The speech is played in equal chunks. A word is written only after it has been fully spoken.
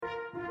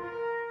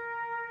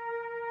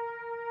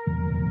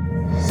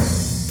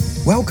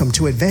Welcome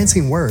to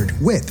Advancing Word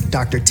with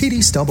Dr.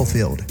 T.D.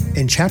 Stubblefield.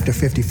 In chapter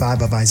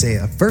 55 of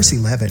Isaiah, verse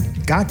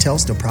 11, God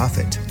tells the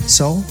prophet,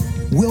 "So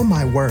will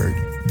my word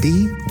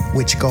be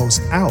which goes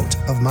out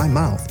of my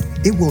mouth.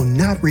 It will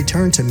not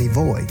return to me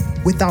void,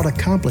 without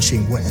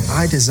accomplishing what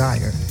I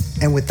desire,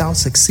 and without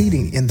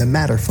succeeding in the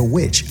matter for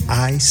which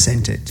I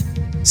sent it."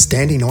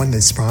 Standing on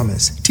this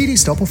promise, T.D.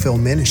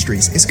 Stubblefield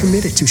Ministries is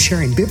committed to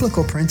sharing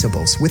biblical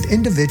principles with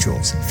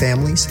individuals,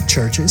 families,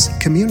 churches,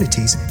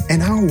 communities,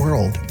 and our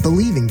world,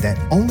 believing that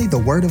only the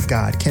Word of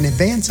God can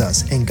advance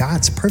us in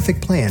God's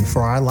perfect plan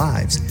for our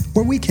lives,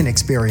 where we can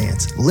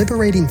experience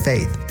liberating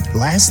faith,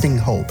 lasting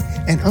hope,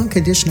 and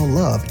unconditional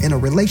love in a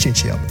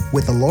relationship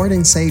with the Lord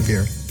and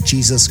Savior,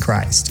 Jesus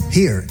Christ.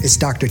 Here is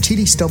Dr.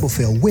 T.D.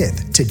 Stubblefield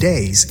with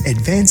today's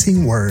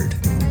Advancing Word.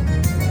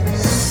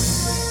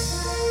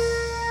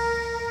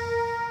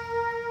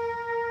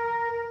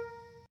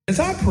 As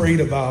I prayed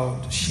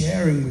about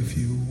sharing with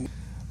you,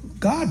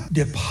 God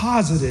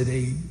deposited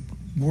a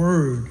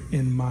word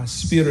in my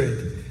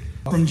spirit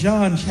from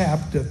John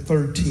chapter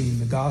 13,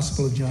 the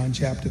Gospel of John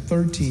chapter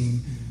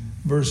 13,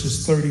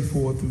 verses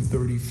 34 through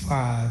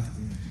 35.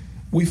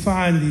 We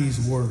find these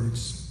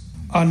words: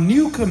 "A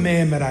new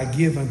commandment I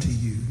give unto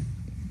you,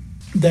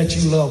 that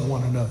you love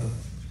one another.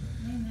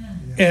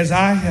 As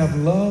I have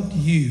loved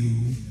you,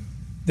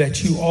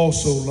 that you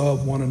also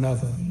love one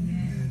another.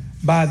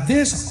 By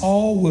this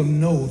all will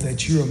know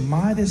that you are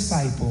my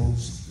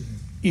disciples,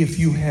 if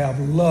you have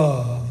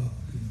love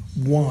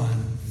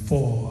one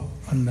for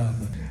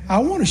another." I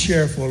want to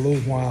share for a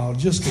little while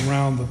just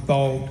around the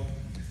thought,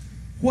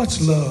 what's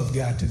love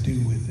got to do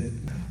with it?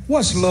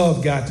 What's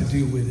love got to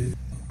do with it?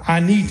 I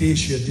need to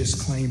issue a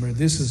disclaimer.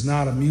 This is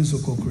not a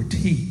musical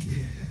critique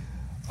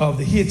of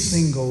the hit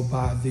single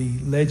by the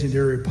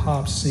legendary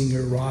pop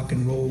singer, rock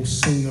and roll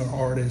singer,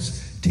 artist,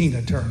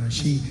 Tina Turner.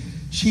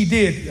 She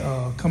did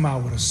come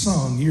out with a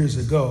song years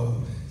ago,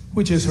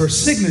 which is her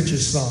signature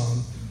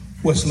song,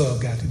 "What's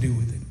Love Got to Do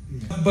with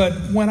It?"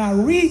 But when I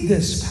read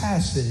this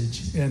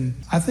passage and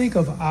I think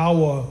of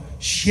our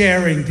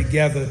sharing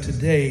together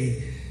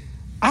today,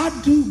 I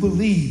do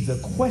believe the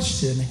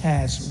question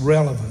has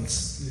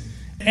relevance.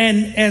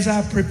 And as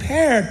I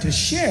prepared to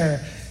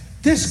share,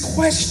 this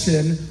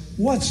question,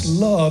 what's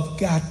love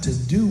got to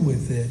do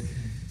with it,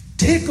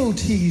 tickled,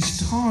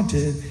 teased,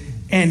 taunted,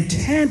 and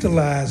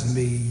tantalized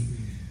me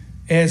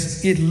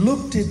as it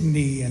looked at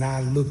me and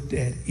I looked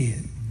at it.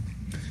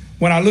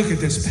 When I look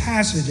at this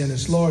passage in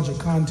its larger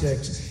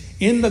context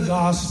in the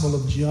Gospel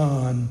of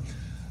John,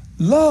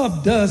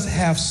 love does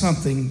have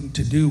something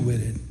to do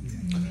with it.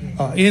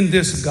 In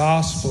this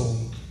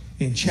Gospel,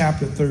 in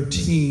chapter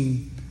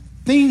 13,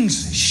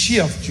 things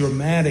shift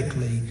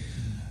dramatically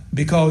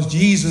because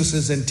Jesus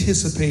is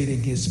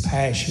anticipating his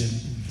passion.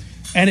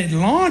 And it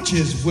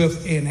launches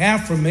with an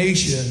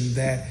affirmation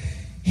that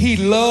he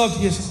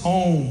loved his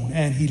own,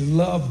 and he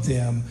loved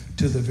them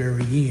to the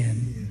very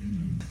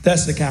end.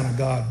 That's the kind of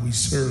God we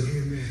serve.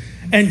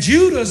 And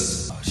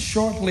Judas,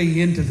 shortly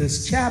into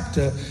this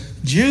chapter,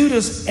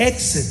 Judas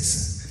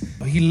exits.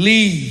 He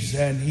leaves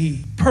and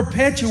he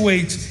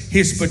perpetuates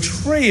his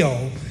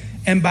betrayal.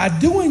 And by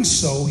doing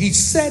so, he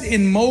set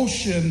in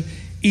motion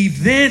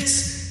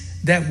events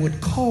that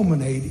would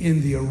culminate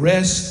in the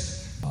arrest,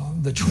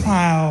 the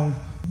trial,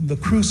 the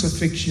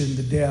crucifixion,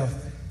 the death,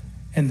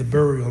 and the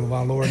burial of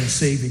our Lord and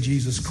Savior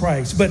Jesus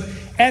Christ. But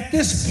at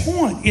this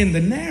point in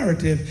the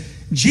narrative,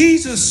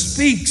 Jesus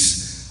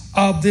speaks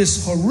of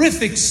this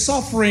horrific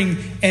suffering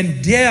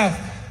and death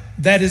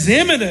that is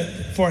imminent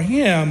for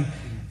him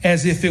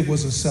as if it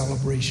was a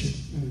celebration.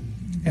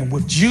 And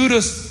with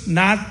Judas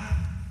not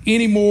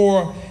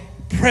anymore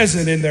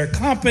present in their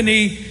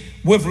company,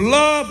 with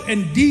love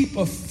and deep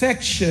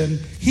affection,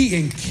 he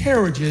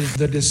encourages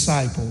the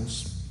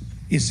disciples.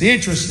 It's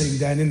interesting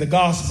that in the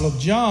Gospel of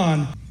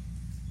John,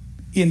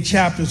 in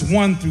chapters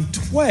 1 through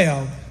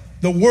 12,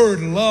 the word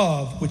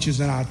love, which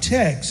is in our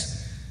text,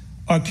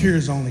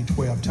 occurs only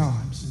 12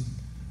 times.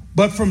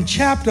 But from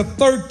chapter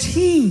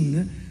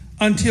 13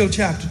 until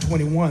chapter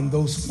 21,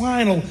 those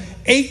final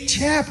 8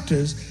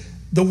 chapters,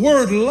 the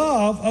word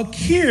love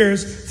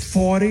occurs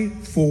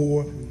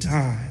 44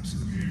 times.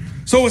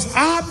 So it's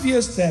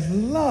obvious that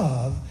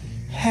love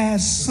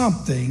has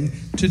something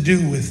to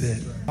do with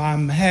it.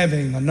 I'm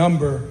having a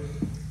number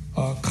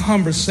of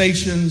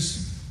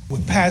conversations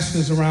with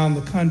pastors around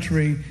the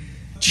country.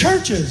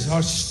 Churches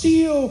are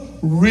still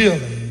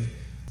reeling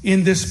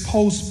in this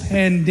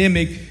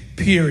post-pandemic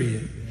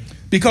period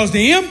because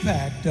the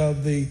impact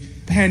of the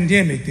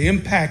pandemic, the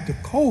impact of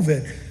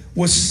COVID,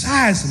 was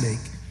seismic.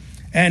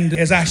 And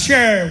as I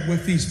share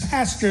with these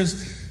pastors,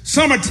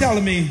 some are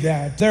telling me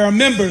that there are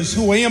members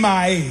who are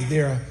MIA,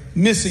 they're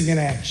missing in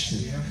action.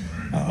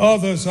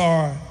 Others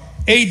are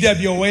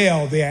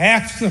AWL, they're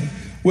absent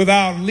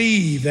without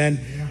leave. And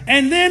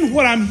then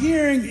what I'm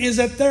hearing is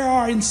that there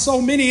are, in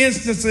so many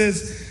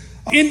instances,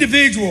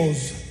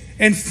 individuals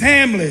and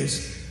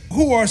families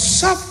who are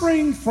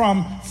suffering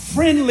from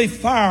friendly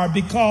fire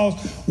because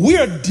we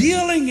are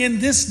dealing in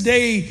this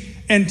day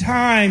and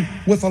time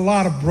with a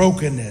lot of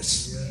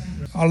brokenness.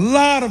 a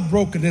lot of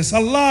brokenness, a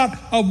lot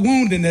of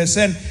woundedness.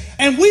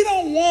 And we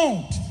don't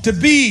want to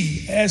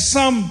be, as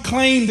some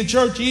claim the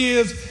church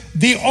is,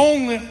 the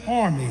only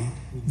army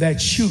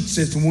that shoots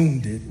its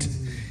wounded.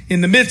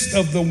 In the midst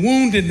of the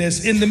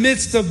woundedness, in the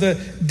midst of the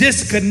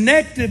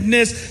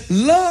disconnectedness,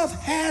 love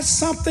has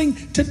something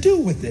to do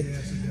with it.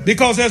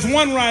 Because as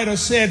one writer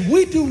said,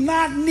 we do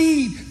not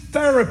need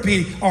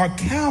therapy or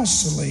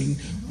counseling.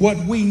 What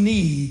we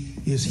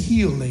need is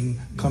healing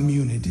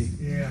community.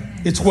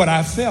 It's what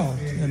I felt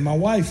and my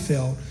wife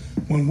felt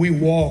when we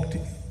walked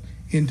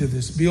into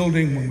this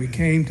building, when we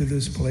came to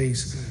this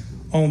place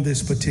on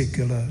this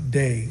particular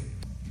day.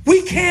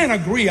 We can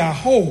agree, I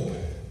hope,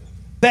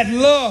 that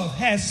love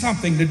has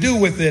something to do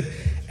with it.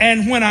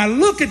 And when I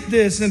look at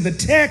this in the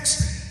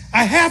text,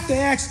 I have to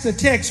ask the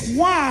text,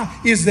 why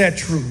is that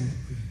true?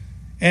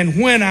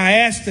 And when I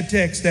ask the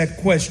text that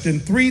question,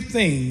 three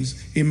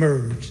things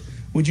emerge.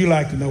 Would you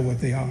like to know what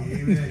they are?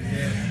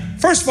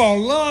 First of all,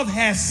 love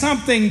has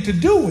something to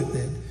do with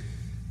it.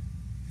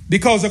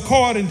 Because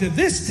according to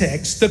this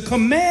text, the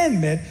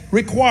commandment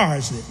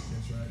requires it.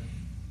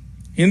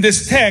 In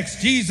this text,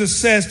 Jesus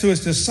says to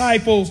his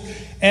disciples,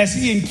 as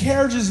he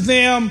encourages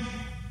them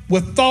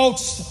with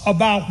thoughts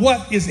about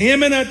what is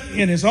imminent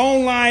in his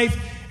own life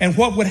and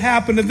what would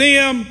happen to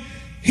them,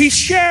 he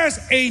shares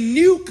a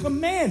new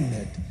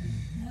commandment.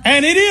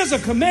 And it is a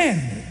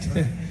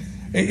commandment.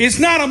 It's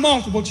not a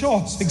multiple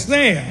choice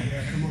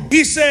exam.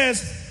 He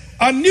says,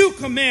 a new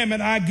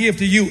commandment I give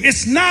to you.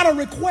 It's not a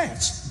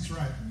request.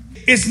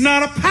 It's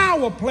not a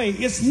power play.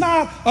 It's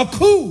not a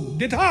coup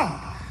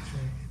d'etat.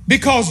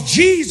 Because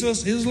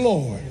Jesus is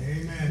Lord.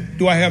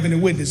 Do I have any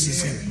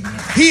witnesses here?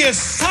 He is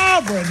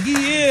sovereign. He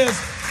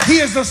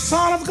is the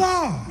Son of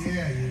God.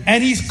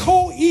 And he's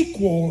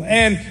co-equal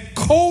and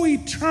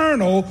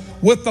co-eternal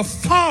with the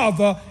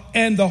Father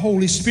and the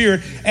Holy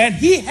Spirit. And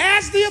he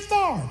has the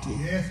authority.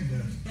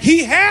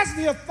 He has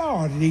the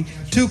authority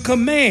to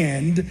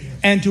command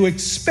and to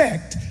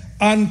expect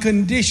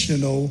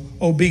unconditional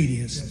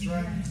obedience.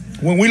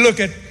 When we look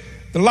at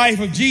the life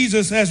of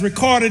Jesus as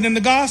recorded in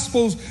the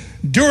Gospels,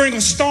 during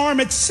a storm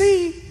at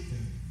sea,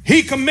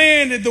 he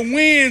commanded the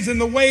winds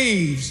and the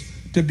waves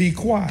to be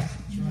quiet.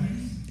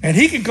 And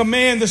he can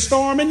command the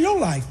storm in your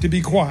life to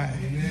be quiet.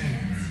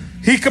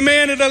 He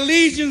commanded a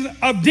legion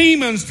of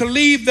demons to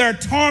leave their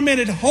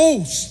tormented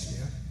host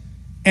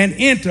and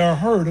enter a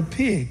herd of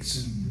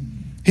pigs.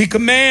 He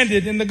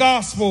commanded in the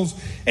Gospels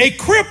a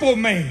crippled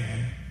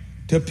man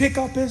to pick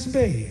up his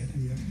bed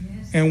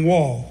and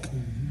walk.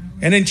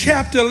 And in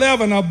chapter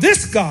 11 of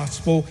this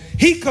gospel,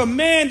 he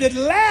commanded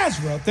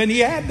Lazarus, and he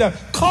had to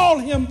call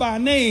him by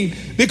name,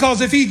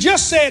 because if he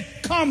just said,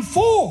 come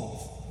forth,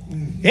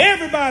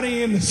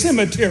 everybody in the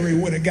cemetery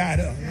would have got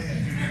up.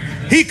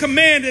 He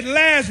commanded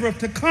Lazarus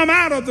to come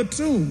out of the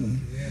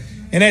tomb.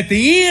 And at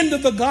the end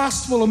of the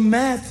Gospel of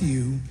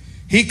Matthew,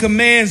 he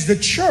commands the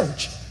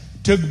church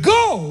to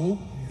go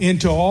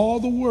into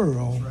all the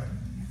world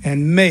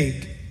and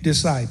make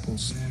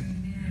disciples.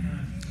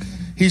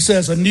 He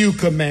says a new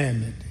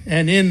commandment.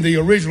 And in the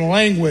original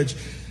language,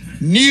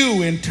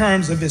 new in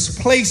terms of its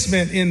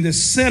placement in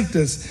this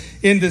sentence,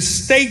 in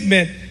this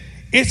statement,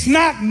 it's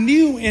not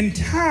new in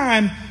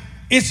time,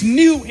 it's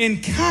new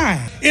in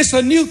kind. It's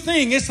a new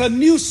thing, it's a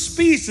new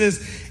species,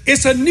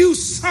 it's a new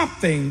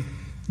something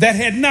that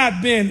had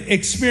not been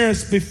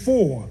experienced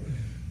before.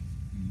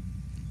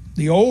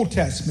 The Old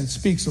Testament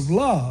speaks of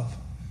love,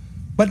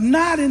 but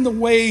not in the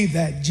way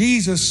that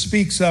Jesus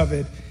speaks of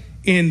it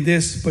in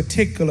this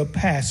particular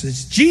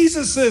passage.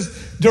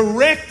 Jesus'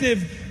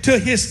 directive to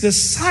his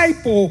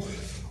disciple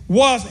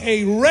was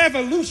a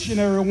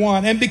revolutionary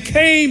one and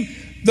became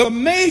the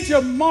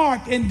major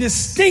mark and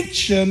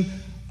distinction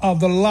of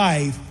the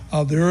life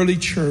of the early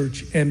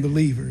church and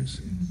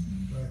believers.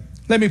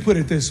 Let me put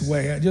it this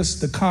way, just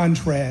the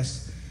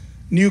contrast,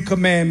 new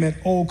commandment,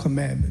 Old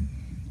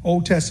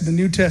Testament,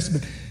 New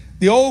Testament.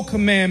 The Old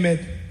Commandment,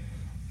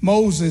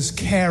 Moses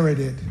carried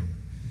it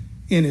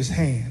in his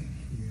hand.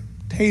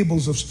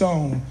 Tables of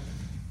stone.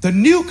 The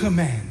new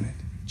commandment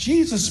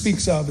Jesus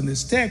speaks of in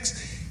this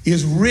text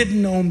is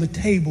written on the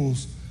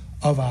tables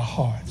of our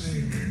hearts.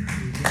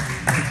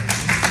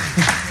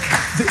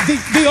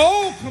 The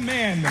old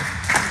commandment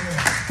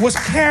was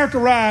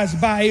characterized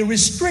by a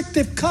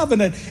restrictive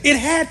covenant. It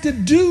had to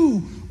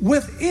do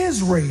with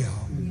Israel.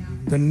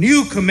 The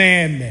new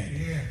commandment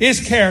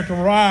is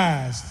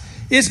characterized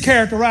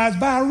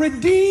by a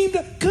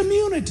redeemed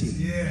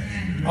community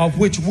of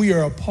which we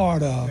are a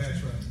part of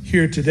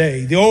here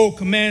today. The old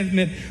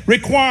commandment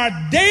required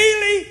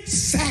daily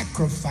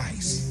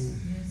sacrifice,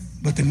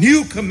 but the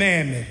new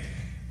commandment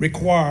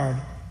required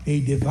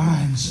a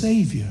divine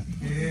Savior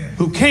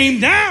who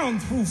came down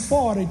through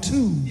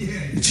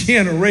 42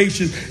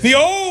 generations. The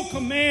old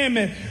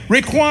commandment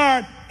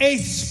required a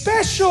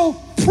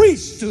special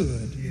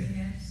priesthood,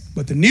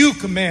 but the new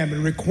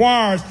commandment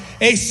requires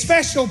a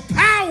special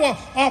power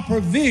or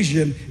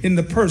provision in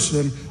the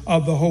person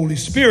of the Holy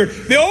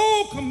Spirit. The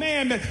old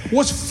commandment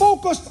was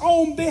focused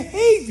on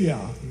behavior,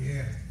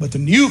 But the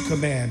new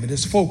commandment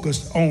is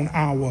focused on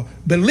our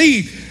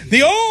belief.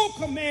 The old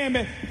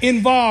commandment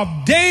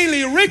involved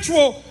daily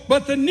ritual,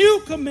 but the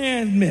new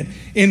commandment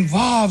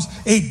involves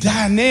a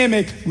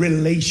dynamic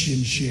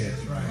relationship.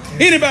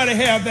 Anybody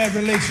have that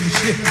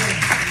relationship?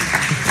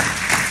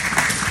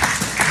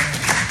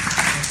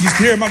 Used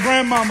to hear my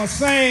grandmama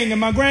sing and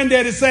my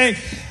granddaddy saying,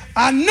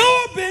 I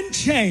know I've been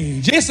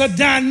changed. It's a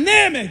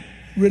dynamic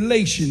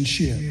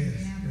relationship. Yes,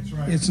 that's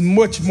right. It's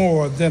much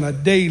more than a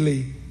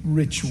daily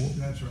ritual.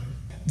 That's right.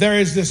 There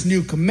is this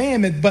new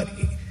commandment, but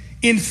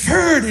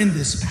inferred in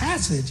this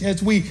passage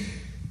as we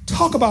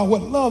talk about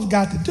what love's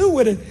got to do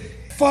with it,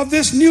 for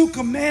this new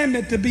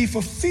commandment to be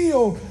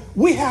fulfilled,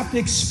 we have to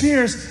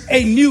experience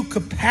a new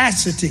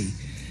capacity.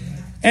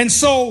 And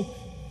so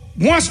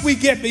once we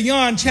get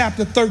beyond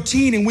chapter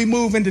 13 and we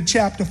move into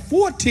chapter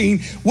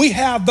 14, we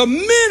have the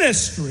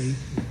ministry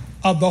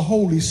of the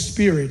Holy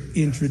Spirit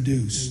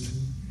introduced.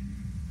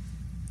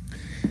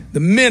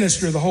 The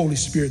ministry of the Holy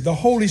Spirit. The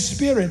Holy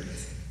Spirit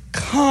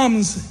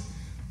comes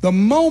the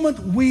moment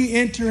we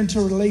enter into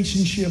a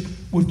relationship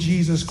with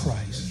Jesus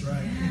Christ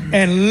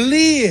and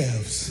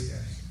lives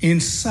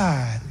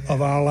inside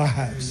of our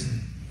lives.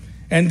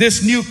 And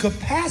this new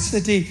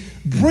capacity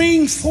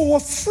brings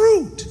forth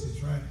fruit.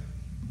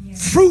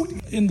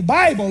 Fruit in the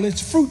Bible,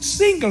 it's fruit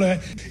singular.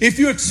 If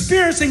you're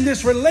experiencing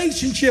this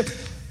relationship,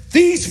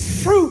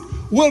 these fruit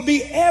will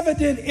be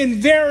evident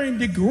in varying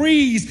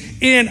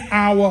degrees in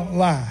our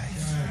lives.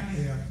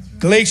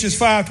 Galatians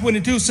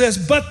 5:22 says,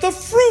 but the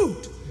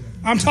fruit,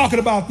 I'm talking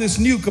about this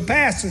new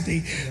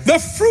capacity, the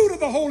fruit of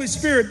the Holy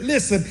Spirit,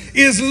 listen,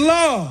 is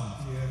love,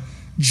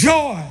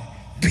 joy,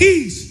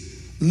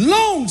 peace,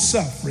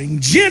 long-suffering,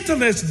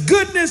 gentleness,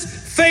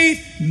 goodness,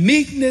 faith,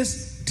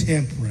 meekness,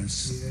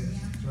 temperance.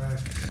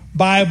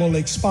 Bible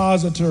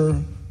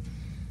expositor,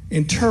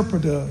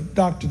 interpreter,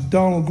 Dr.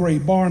 Donald Gray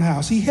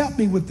Barnhouse, he helped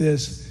me with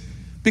this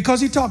because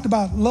he talked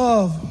about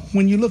love.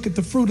 When you look at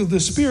the fruit of the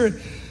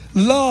Spirit,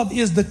 love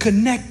is the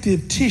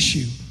connective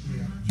tissue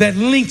that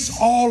links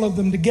all of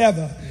them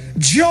together.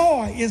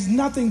 Joy is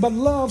nothing but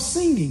love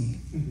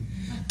singing.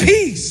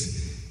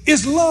 Peace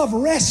is love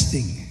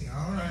resting.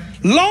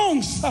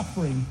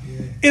 Long-suffering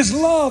is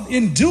love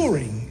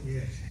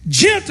enduring.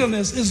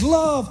 Gentleness is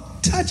love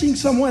touching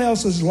someone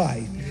else's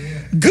life.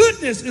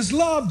 Goodness is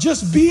love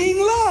just being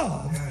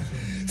love.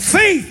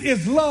 Faith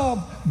is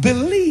love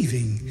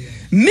believing.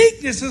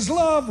 Meekness is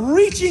love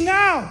reaching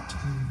out.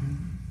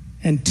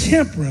 And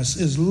temperance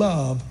is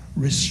love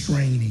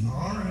restraining.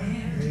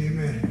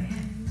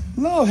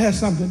 Love has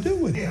something to do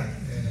with it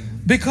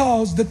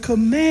because the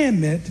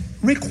commandment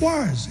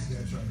requires it.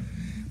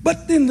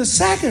 But in the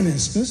second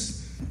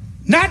instance,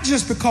 not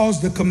just because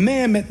the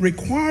commandment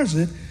requires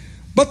it,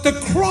 but the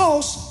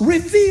cross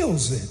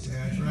reveals it.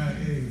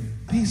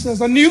 He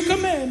says, a new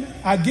commandment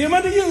I give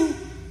unto you,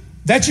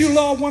 that you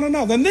love one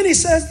another. And then he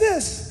says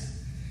this,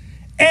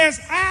 as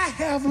I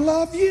have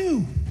loved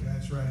you.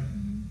 That's right.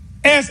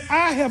 As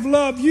I have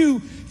loved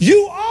you,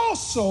 you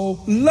also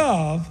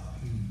love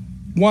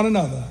one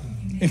another.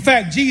 In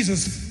fact,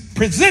 Jesus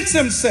presents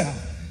himself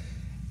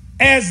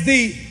as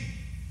the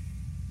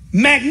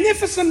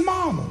magnificent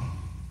model,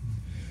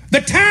 the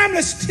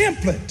timeless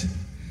template,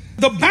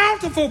 the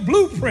bountiful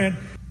blueprint,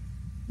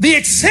 the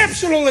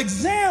exceptional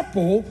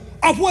example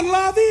of what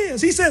love is.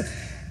 He said,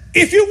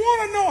 if you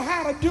want to know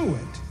how to do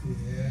it,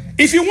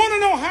 if you want to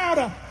know how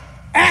to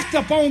act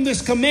upon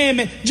this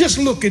commandment, just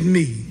look at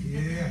me.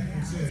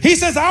 He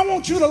says, I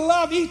want you to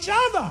love each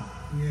other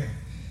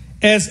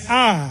as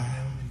I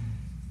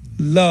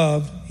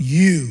love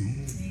you.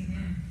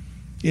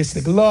 It's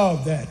the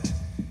love that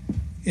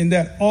in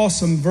that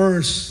awesome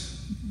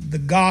verse, the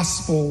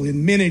gospel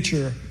in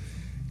miniature,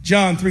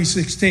 John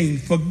 3:16,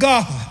 for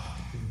God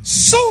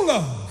so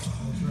loved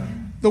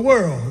the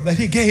world that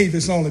he gave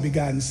his only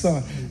begotten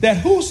son, that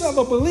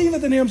whosoever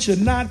believeth in him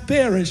should not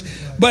perish,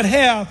 but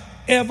have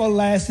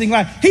everlasting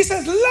life. He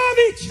says, love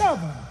each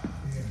other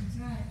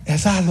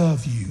as I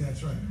love you.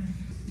 That's right.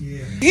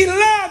 He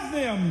loved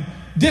them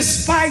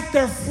despite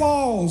their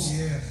flaws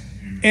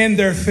and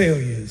their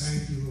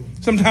failures.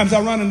 Sometimes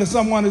I run into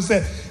someone who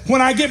said,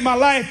 when I get my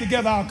life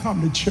together, I'll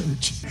come to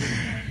church.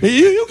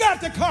 You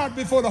got the cart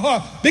before the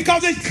horse,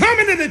 because it's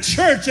coming to the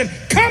church and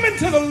coming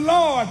to the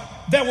Lord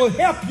that will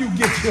help you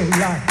get your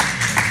life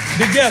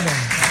together.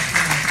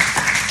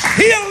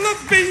 He'll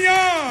look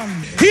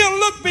beyond. He'll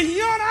look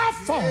beyond our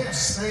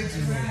faults.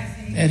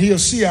 And he'll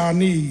see our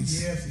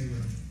needs.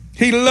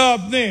 He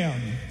loved them.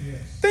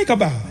 Think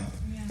about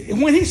it.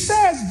 When he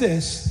says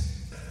this,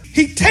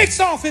 he takes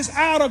off his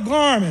outer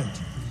garment,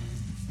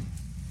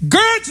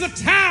 girds a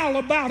towel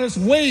about his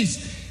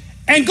waist,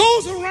 and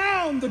goes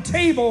around the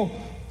table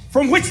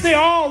from which they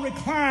all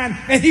recline,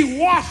 and he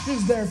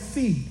washes their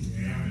feet.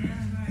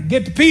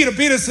 Get to Peter.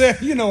 Peter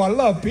said, you know, I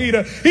love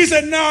Peter. He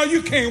said, no,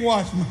 you can't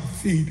wash my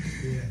feet.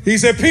 He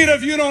said, Peter,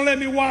 if you don't let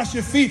me wash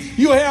your feet,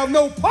 you have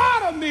no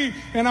part of me.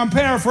 And I'm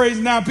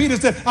paraphrasing now. Peter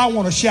said, I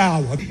want a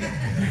shower.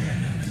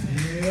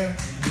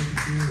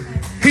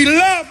 He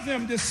loved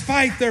them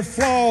despite their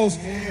flaws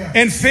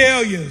and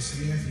failures.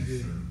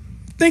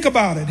 Think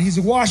about it. He's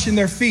washing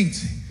their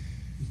feet.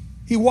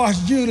 He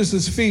washed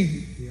Judas's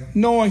feet,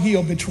 knowing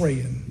he'll betray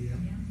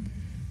him.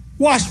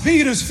 Washed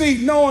Peter's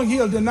feet, knowing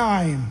he'll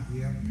deny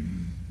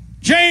him.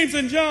 James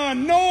and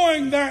John,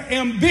 knowing their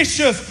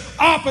ambitious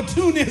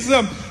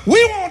opportunism.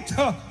 We want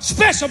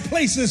special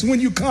places when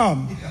you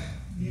come.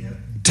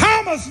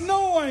 Thomas,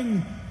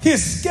 knowing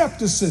his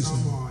skepticism.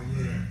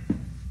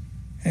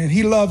 And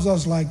he loves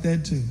us like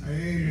that too.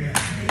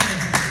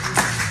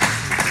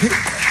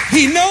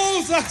 He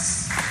knows us.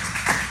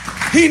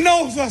 He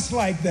knows us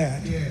like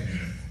that.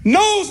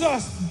 Knows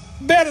us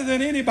better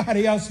than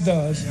anybody else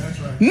does.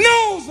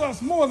 Knows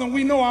us more than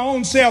we know our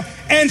own self,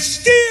 and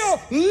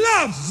still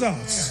loves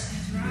us.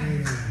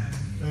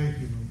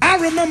 I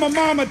remember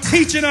Mama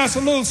teaching us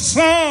a little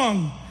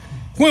song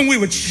when we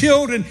were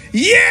children.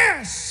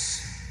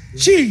 Yes,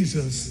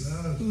 Jesus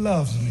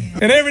loves me.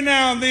 And every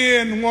now and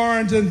then,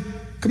 Warrenton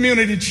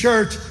Community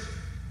Church,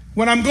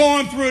 when I'm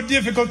going through a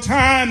difficult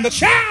time, the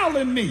child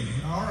in me,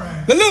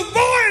 the little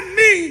boy in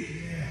me,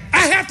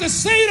 I have to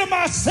say to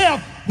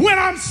myself, when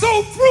I'm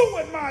so through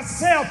with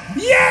myself,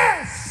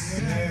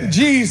 yes,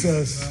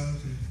 Jesus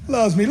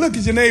loves me. Look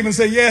at your neighbor and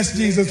say, yes,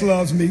 Jesus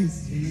loves me.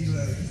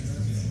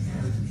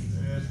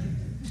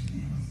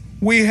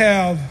 We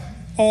have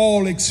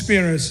all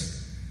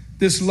experienced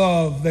this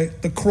love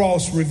that the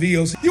cross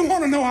reveals. You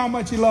want to know how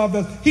much he loved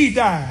us? He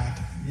died.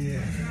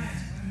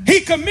 He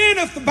commended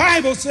us, the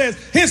Bible says,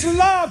 his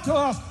love to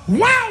us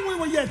while we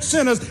were yet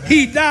sinners.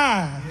 He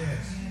died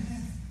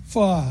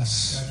for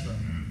us.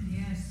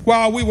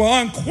 While we were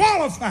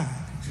unqualified,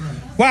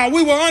 while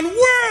we were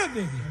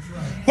unworthy,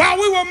 while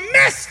we were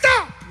messed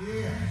up,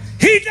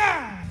 he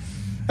died.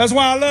 That's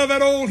why I love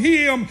that old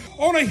hymn,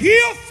 on a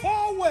hill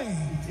far away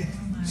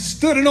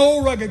stood an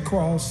old rugged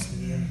cross,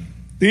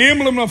 the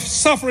emblem of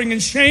suffering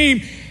and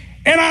shame.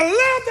 And I love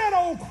that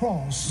old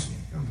cross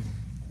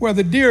where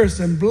the dearest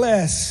and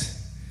blessed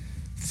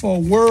for a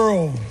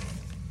world,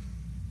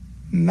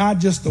 not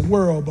just the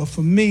world, but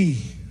for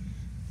me,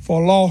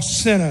 for a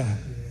lost sinner,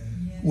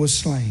 was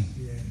slain.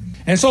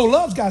 And so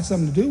love's got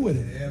something to do with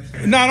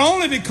it. Not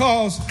only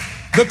because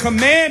the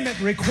commandment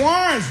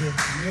requires it,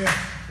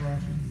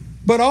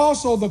 but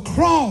also the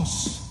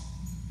cross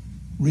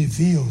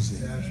reveals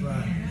it.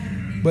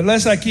 But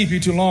lest I keep you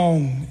too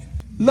long,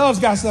 love's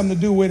got something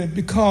to do with it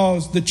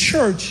because the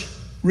church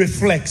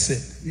reflects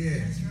it.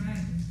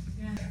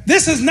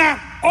 This is not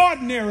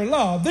ordinary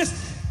love.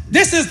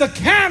 This is the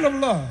kind of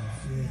love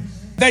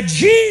that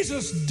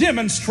Jesus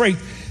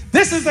demonstrates.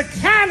 This is the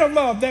kind of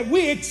love that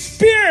we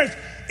experience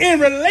in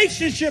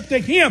relationship to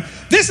him.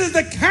 This is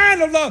the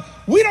kind of love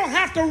we don't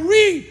have to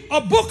read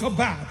a book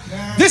about.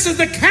 This is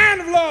the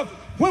kind of love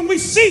when we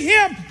see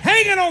him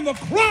hanging on the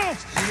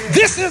cross.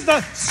 This is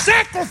the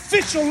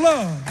sacrificial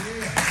love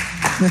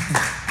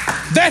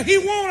that he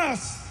wants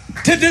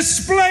us to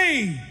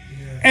display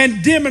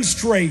and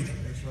demonstrate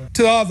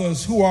to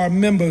others who are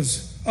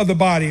members of the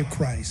body of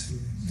Christ.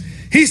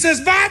 He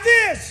says, by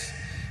this,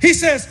 he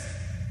says,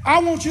 I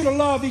want you to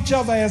love each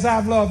other as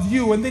I've loved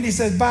you. And then he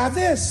says, by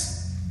this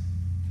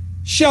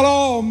shall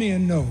all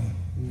men know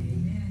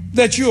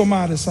that you are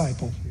my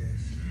disciple.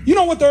 You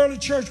know what the early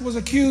church was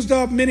accused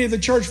of? Many of the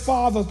church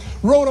fathers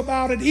wrote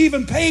about it.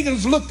 Even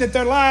pagans looked at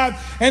their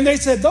lives and they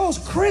said, those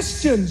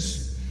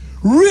Christians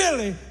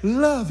really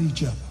love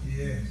each other.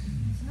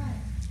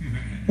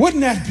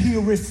 Wouldn't that be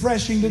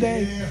refreshing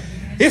today?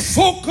 If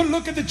folk could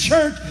look at the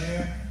church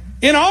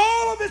in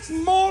all of its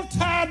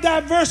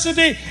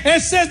multi-diversity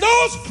and says,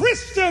 those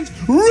Christians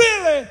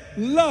really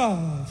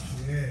love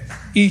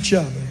each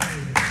other.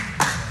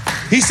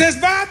 He says,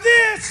 by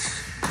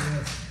this,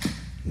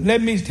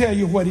 let me tell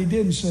you what he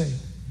didn't say.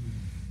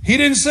 He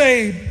didn't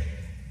say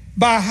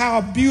by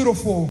how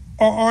beautiful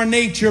or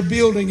ornate your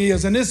building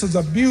is, and this is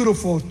a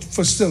beautiful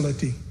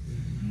facility.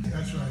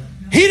 That's right.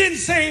 He didn't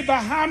say by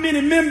how many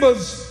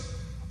members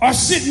are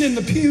sitting in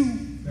the pew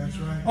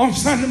on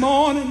Sunday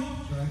morning.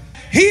 Right.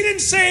 He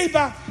didn't say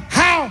by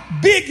how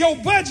big your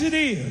budget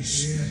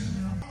is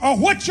or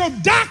what your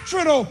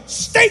doctrinal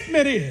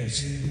statement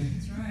is.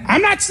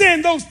 I'm not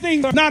saying those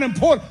things are not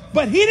important,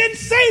 but he didn't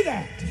say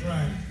that. That's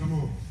right. Come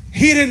on.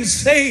 He didn't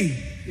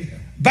say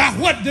by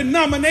what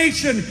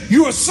denomination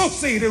you're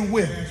associated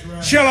with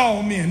shall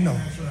all men know.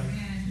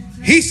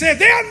 Right. He said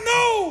they'll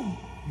know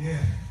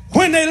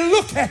when they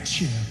look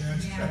at you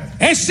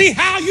and see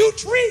how you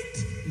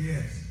treat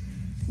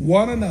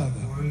one another.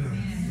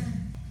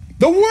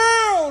 The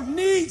world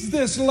needs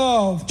this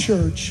love,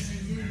 church.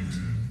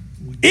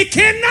 It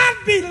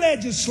cannot be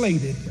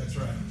legislated.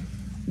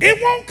 It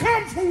won't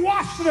come from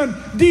Washington,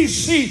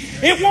 D.C.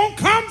 It won't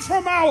come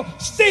from our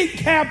state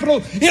capital.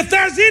 If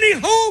there's any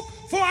hope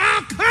for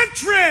our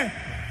country,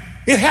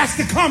 it has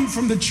to come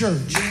from the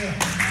church.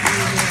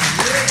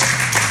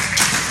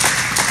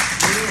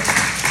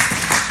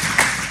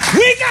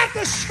 We got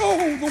to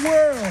show the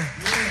world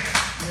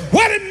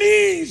what it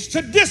means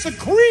to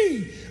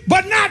disagree,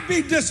 but not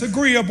be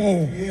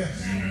disagreeable.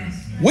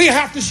 We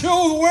have to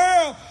show the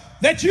world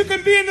that you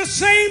can be in the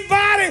same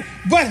body,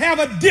 but have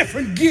a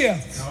different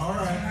gift. All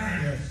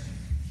right.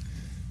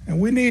 And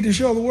we need to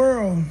show the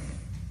world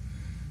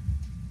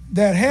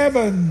that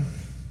heaven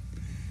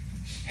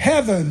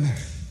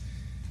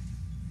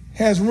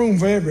has room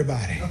for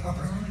everybody.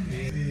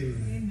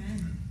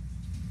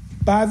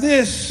 By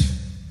this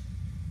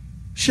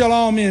shall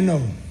all men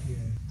know.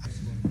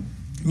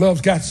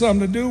 Love's got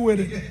something to do with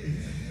it.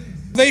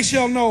 They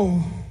shall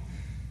know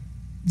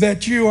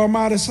that you are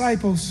my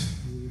disciples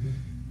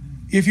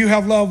if you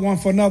have love one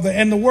for another.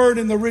 And the word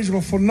in the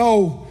original for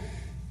know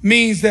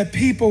means that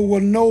people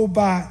will know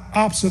by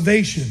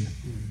observation,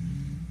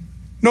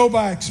 know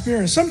by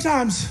experience.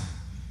 Sometimes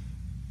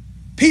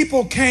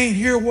people can't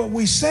hear what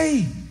we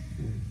say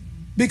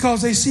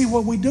because they see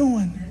what we're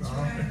doing.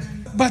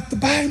 But the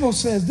Bible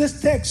says,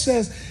 this text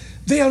says,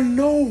 they'll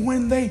know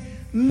when they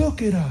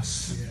look at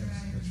us.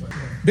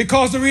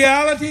 Because the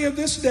reality of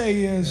this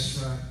day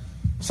is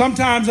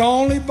sometimes the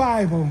only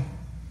Bible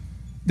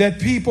that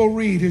people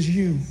read is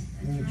you.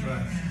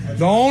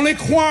 The only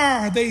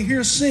choir they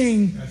hear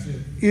sing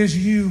is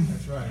you.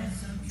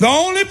 The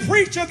only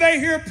preacher they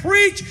hear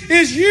preach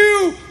is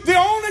you. The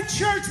only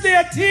church they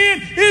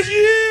attend is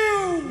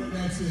you.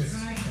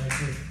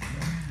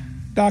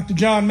 Dr.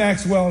 John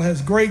Maxwell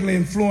has greatly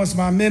influenced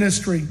my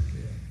ministry.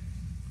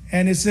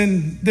 And it's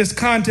in this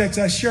context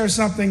I share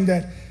something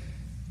that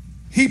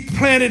he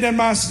planted in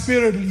my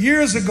spirit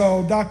years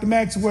ago. Dr.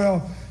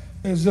 Maxwell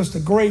is just a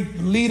great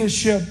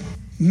leadership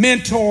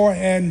mentor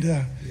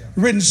and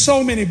written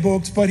so many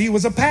books, but he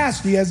was a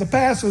pastor. He has a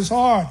pastor's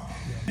heart.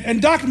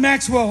 And Dr.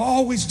 Maxwell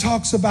always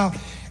talks about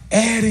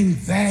adding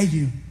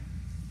value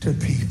to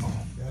people.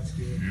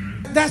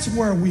 That's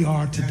where we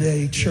are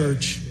today,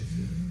 church.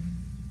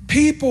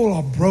 People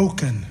are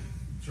broken.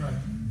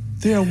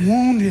 They're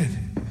wounded.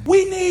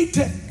 We need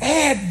to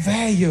add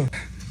value.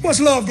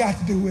 What's love got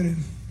to do with it?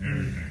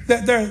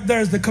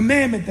 There's the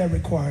commandment that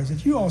requires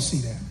it. You all see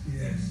that.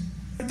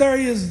 There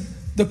is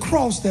the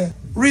cross that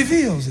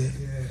reveals it.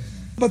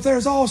 But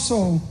there's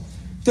also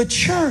the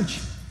church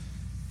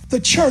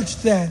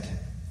that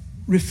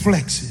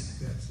reflects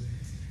it.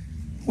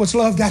 What's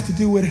love got to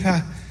do with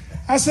it?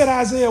 I said,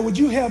 Isaiah, would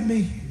you help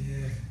me?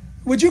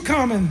 Would you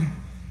come and,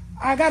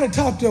 I got to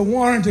talk to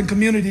Warrenton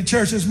Community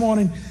Church this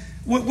morning.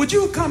 Would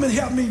you come and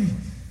help me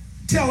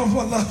tell them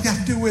what love got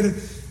to do with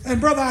it? And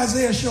Brother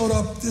Isaiah showed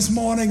up this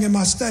morning in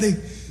my study,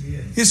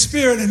 his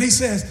spirit, and he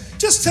says,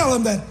 just tell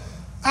him that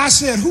I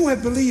said, who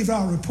had believed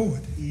our report?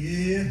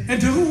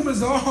 And to whom is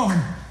the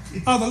arm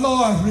of the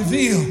Lord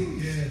revealed?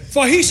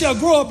 For he shall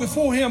grow up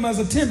before him as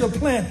a tender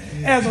plant,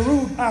 as a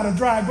root out of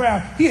dry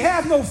ground. He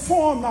hath no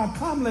form nor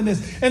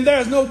comeliness, and there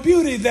is no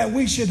beauty that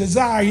we should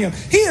desire him.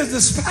 He is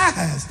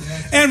despised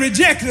and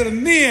rejected of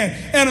men,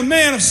 and a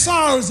man of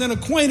sorrows and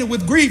acquainted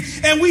with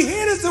grief. And we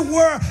hid as it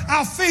were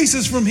our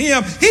faces from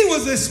him. He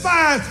was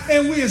despised,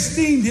 and we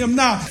esteemed him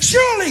not.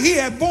 Surely he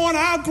had borne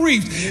our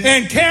griefs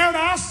and carried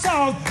our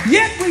sorrows,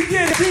 yet we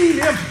did esteem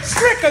him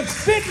stricken,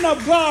 smitten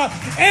of God,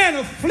 and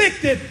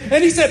afflicted.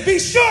 And he said, be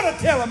sure to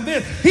tell him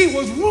this. He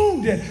was wounded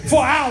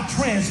for our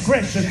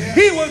transgression.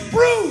 He was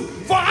bruised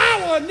for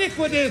our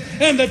iniquities,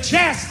 and the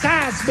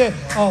chastisement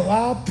of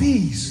our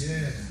peace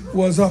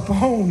was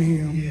upon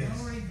him.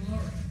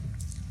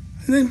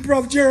 And then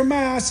Brother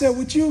Jeremiah, I said,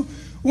 would you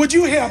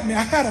help me?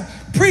 I got to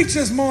preach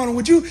this morning.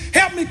 Would you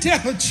help me tell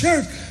the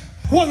church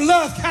what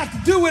love got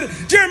to do with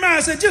it?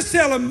 Jeremiah said, just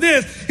tell them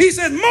this. He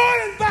said,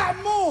 morning by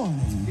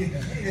morning,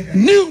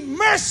 new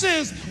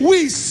mercies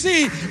we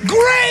see.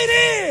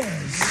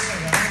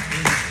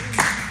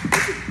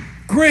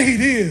 Great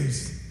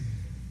is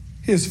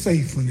his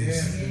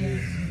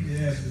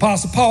faithfulness.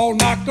 Apostle Paul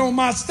knocked on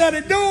my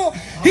study door.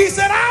 He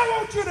said, I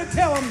want you to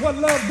tell him what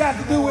love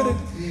got to do with it.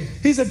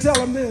 He said, tell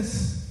him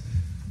this.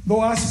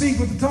 Though I speak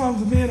with the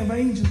tongues of men of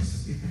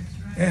angels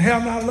and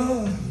have not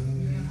love,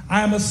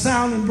 I am a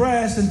sounding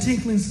brass and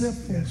tinkling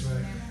cymbals.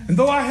 And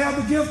though I have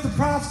the gift of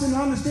prophecy and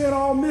understand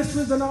all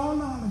mysteries and all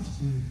knowledge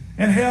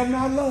and have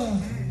not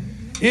love,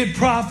 it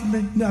profit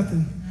me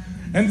nothing.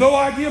 And though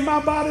I give my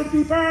body to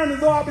be burned,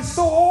 and though I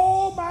bestow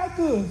all my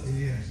goods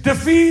to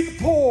feed the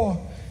poor,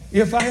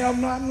 if I have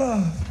not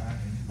love,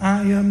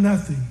 I am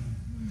nothing.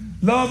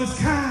 Love is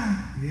kind.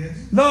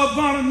 Love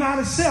vaunteth not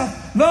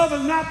itself. Love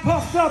is not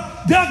puffed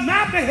up, does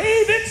not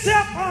behave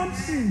itself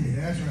unseemly.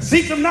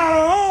 Seeketh not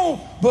her own,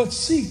 but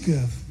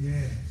seeketh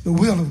the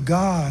will of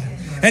God.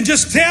 And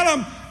just tell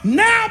them,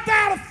 now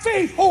about of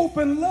faith, hope,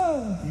 and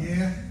love.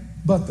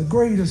 But the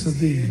greatest of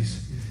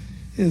these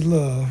is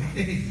love.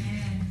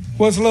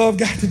 What's love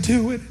got to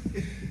do with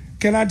it?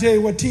 Can I tell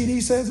you what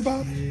TD says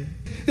about it?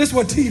 This is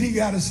what TD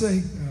got to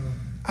say.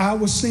 I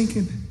was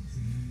sinking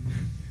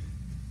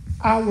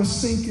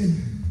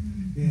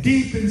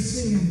deep in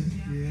sin,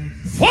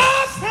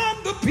 far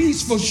from the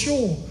peaceful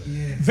shore,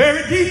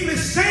 very deeply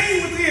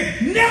stained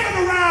within, never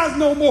to rise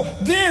no more.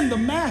 Then the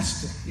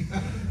master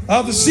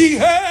of the sea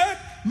heard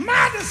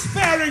my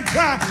despairing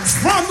cry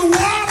from the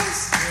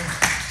waters.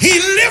 He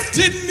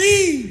lifted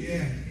me.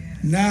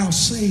 Now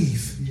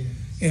safe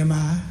am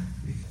I.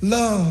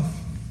 Love,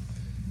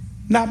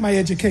 not my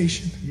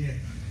education,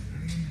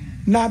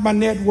 not my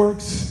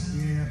networks,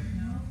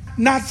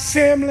 not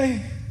family,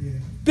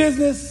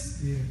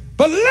 business,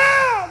 but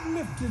love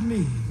lifted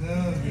me.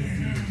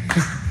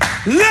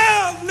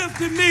 Love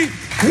lifted me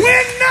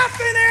when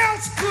nothing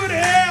else could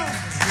help.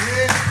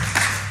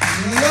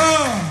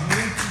 Love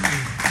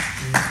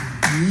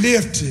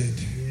lifted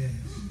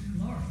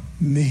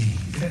me.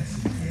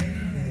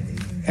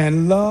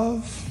 And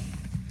love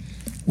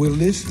will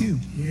lift you.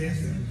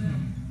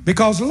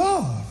 Because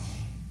love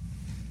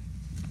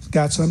has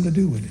got something to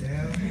do with it.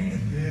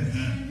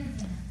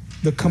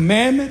 The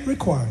commandment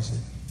requires it.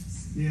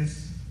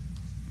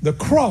 The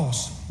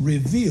cross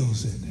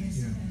reveals it.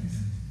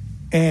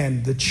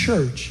 And the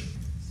church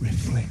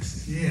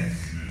reflects it.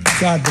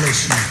 God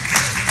bless you.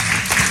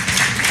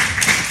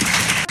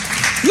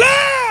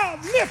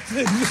 Love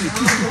lifted me.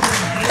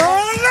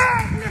 Oh,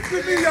 love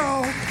lifted me,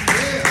 y'all.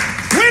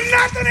 When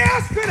nothing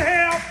else could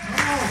help.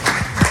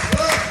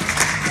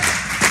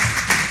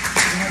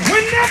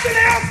 When nothing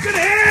else could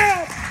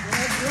help.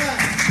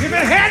 If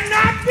it had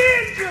not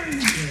been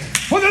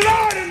for the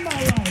Lord in my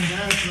life.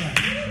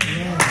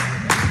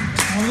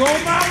 I was on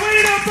my way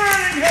to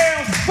burning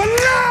hell. But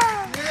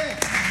love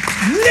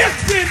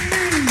lifted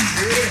me.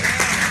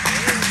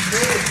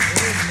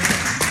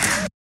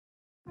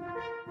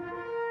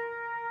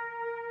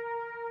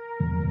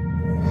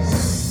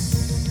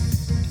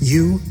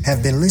 You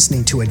have been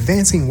listening to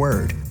Advancing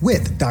Word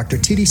with Dr.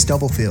 T.D.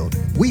 Stubblefield.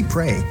 We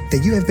pray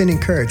that you have been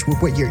encouraged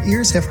with what your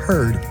ears have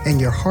heard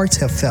and your hearts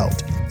have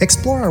felt.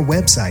 Explore our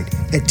website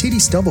at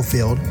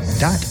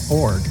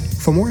tdstubblefield.org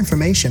for more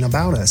information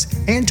about us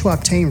and to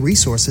obtain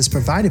resources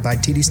provided by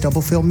T.D.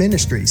 Stubblefield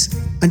Ministries.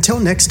 Until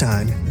next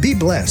time, be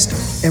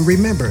blessed and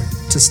remember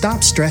to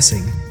stop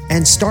stressing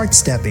and start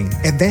stepping,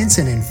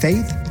 advancing in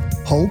faith,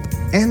 hope,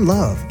 and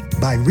love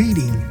by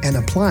reading and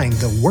applying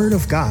the Word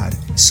of God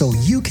so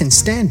you can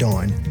stand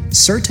on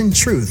certain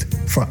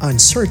truth for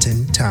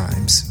uncertain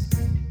times.